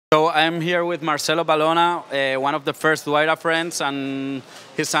So I'm here with Marcelo Ballona, one of the first Wayra friends, and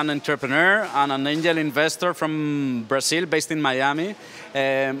he's an entrepreneur and an angel investor from Brazil, based in Miami.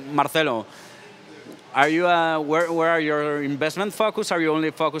 Marcelo, are you where are your investment focus? Are you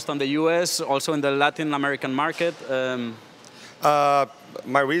only focused on the U.S., also in the Latin American market?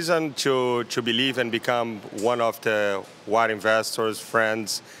 My reason to believe and become one of the Wayra investors,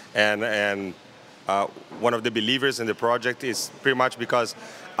 friends, and one of the believers in the project is pretty much because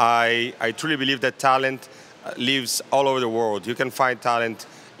I truly believe that talent lives all over the world. You can find talent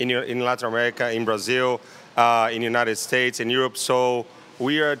in Latin America, in Brazil, in the United States, in Europe. So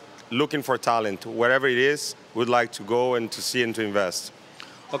we are looking for talent. Wherever it is, we'd like to go and to see and to invest.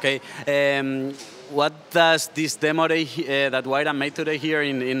 Okay. What does this demoDay that Wayra made today here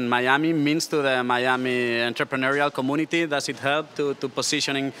in Miami means to the Miami entrepreneurial community? Does it help to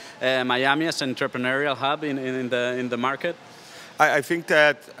positioning Miami as an entrepreneurial hub in the market? I think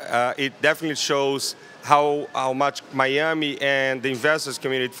that it definitely shows how much Miami and the investors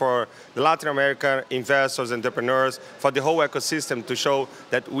community, for the Latin American investors, entrepreneurs, for the whole ecosystem, to show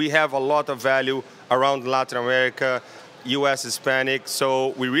that we have a lot of value around Latin America, US Hispanic.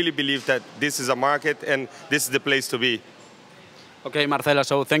 So we really believe that this is a market and this is the place to be. Okay, Marcelo,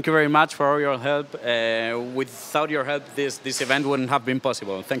 so thank you very much for all your help. Without your help, this event wouldn't have been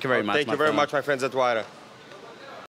possible. Thank you very much, Thank you very much, my friends at Wayra.